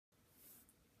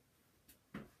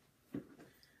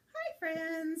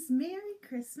friends, Merry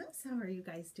Christmas. How are you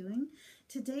guys doing?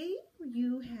 Today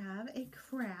you have a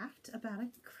craft about a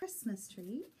Christmas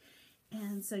tree,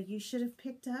 and so you should have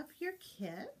picked up your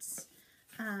kit.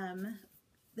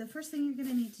 The first thing you're going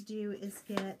to need to do is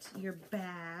get your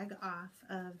bag off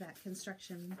of that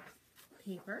construction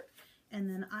paper, and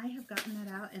then I have gotten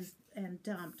that out and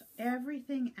dumped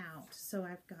everything out. So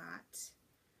I've got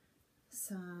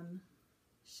some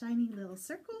shiny little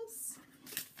circles,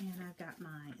 and I've got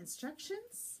my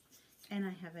instructions, and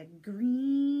I have a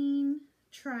green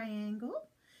triangle.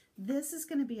 This is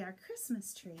going to be our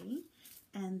Christmas tree,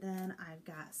 and then I've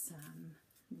got some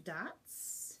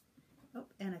dots,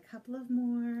 and a couple of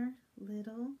more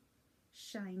little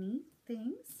shiny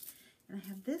things, and I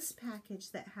have this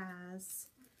package that has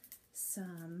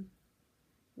some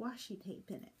washi tape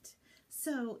in it.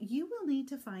 So you will need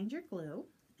to find your glue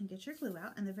and get your glue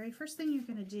out, and the very first thing you're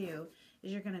going to do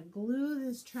is you're going to glue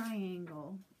this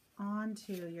triangle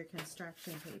onto your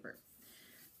construction paper.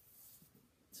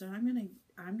 So I'm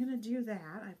going to do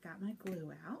that. I've got my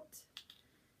glue out.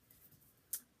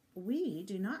 We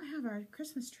do not have our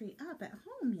Christmas tree up at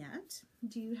home yet.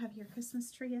 Do you have your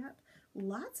Christmas tree up?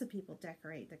 Lots of people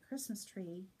decorate the Christmas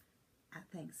tree at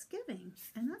Thanksgiving,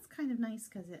 and that's kind of nice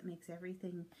because it makes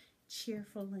everything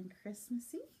cheerful and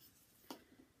Christmassy.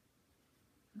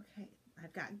 Okay,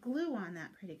 I've got glue on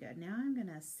that pretty good. Now I'm going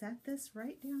to set this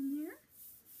right down there.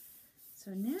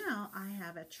 So now I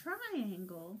have a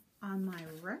triangle on my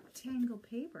rectangle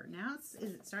paper. Now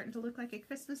is it starting to look like a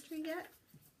Christmas tree yet?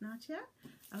 Not yet?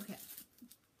 Okay.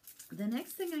 The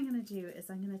next thing I'm going to do is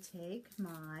I'm going to take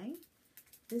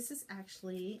this is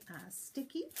actually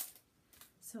sticky.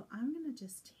 So I'm going to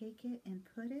just take it and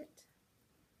put it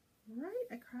right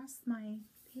across my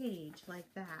page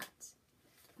like that.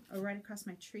 Or right across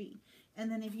my tree.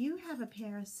 And then if you have a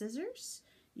pair of scissors,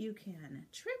 you can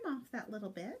trim off that little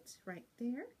bit right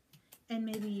there, and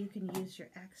maybe you can use your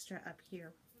extra up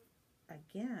here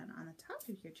again on the top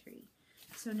of your tree.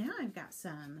 So now I've got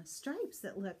some stripes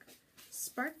that look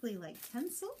sparkly like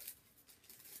tinsel,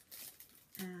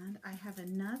 and I have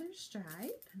another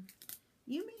stripe.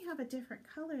 You may have a different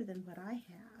color than what I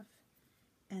have,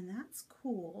 and that's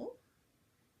cool,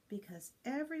 because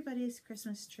everybody's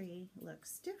Christmas tree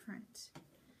looks different.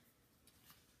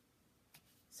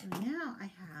 So now I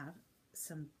have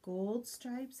some gold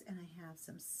stripes and I have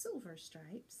some silver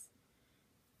stripes.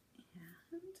 And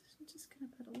I'm just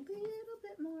going to put a little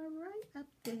bit more right up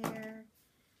there.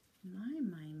 My,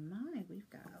 we've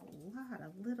got a lot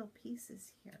of little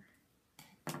pieces here.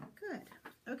 Good.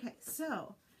 Okay,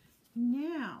 so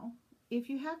now if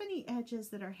you have any edges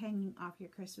that are hanging off your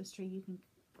Christmas tree,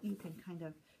 you can kind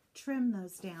of trim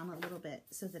those down a little bit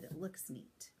so that it looks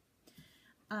neat.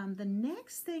 The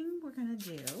next thing we're going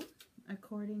to do,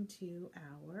 according to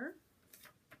our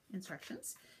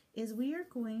instructions, is we are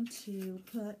going to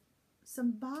put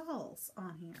some balls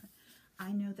on here.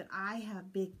 I know that I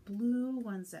have big blue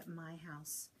ones at my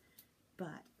house,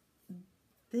 but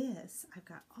this, I've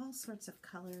got all sorts of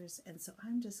colors, and so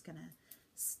I'm just going to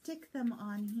stick them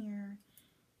on here.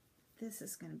 This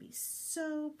is going to be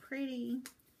so pretty.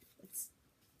 It's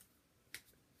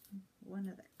one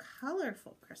of the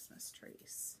colorful Christmas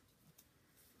trees.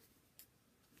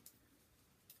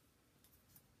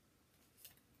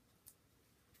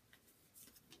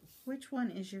 Which one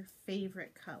is your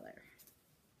favorite color?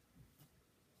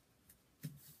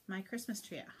 My Christmas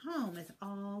tree at home is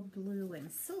all blue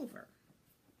and silver.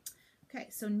 Okay,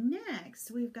 so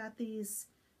next we've got these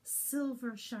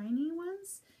silver shiny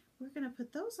ones. We're going to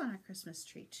put those on our Christmas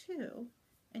tree too.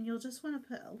 And you'll just want to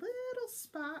put a little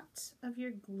spot of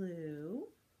your glue,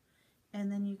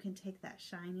 and then you can take that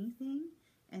shiny thing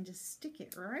and just stick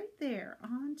it right there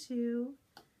onto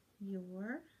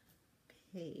your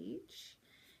page.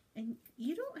 And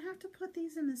you don't have to put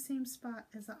these in the same spot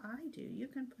as I do. You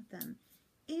can put them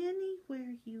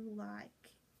anywhere you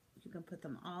like. You can put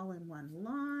them all in one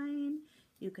line.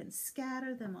 You can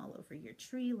scatter them all over your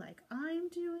tree like I'm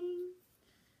doing.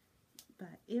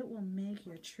 But it will make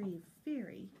your tree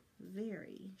very,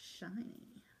 very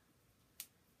shiny.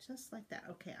 Just like that.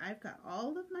 Okay, I've got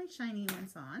all of my shiny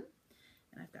ones on,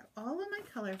 and I've got all of my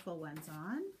colorful ones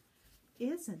on.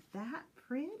 Isn't that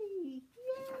pretty?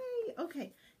 Yay!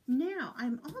 Okay, now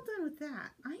I'm all done with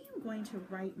that. I am going to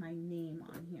write my name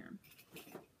on here.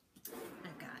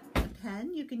 I've got a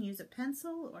pen. You can use a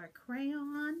pencil or a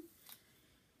crayon.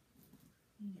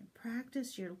 You can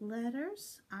practice your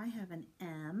letters. I have an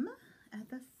M at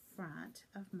the front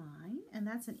of mine, and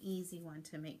that's an easy one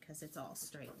to make because it's all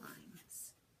straight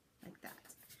lines like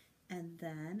that. And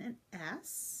then an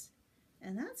S,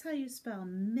 and that's how you spell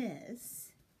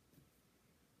miss.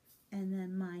 And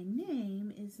then my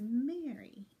name is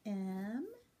Mary. M-A-R-Y.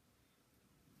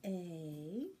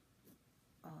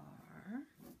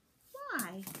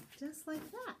 Just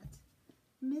like that.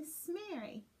 Miss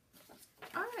Mary.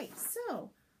 All right,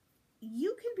 so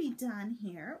you can be done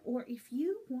here, or if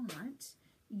you want,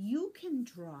 you can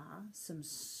draw some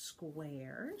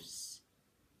squares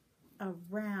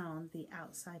around the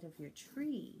outside of your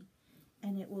tree,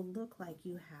 and it will look like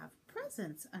you have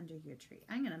presents under your tree.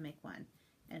 I'm going to make one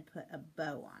and put a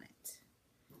bow on it.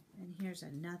 And here's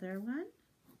another one.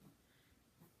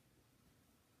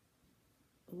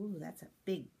 Ooh, that's a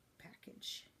big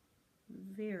package.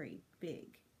 Very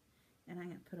big. And I'm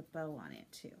going to put a bow on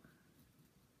it too.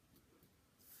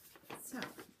 So,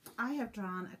 I have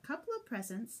drawn a couple of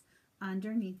presents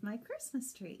underneath my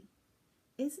Christmas tree.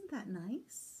 Isn't that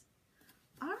nice?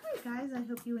 All right, guys, I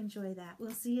hope you enjoy that.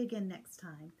 We'll see you again next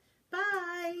time.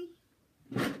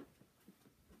 Bye!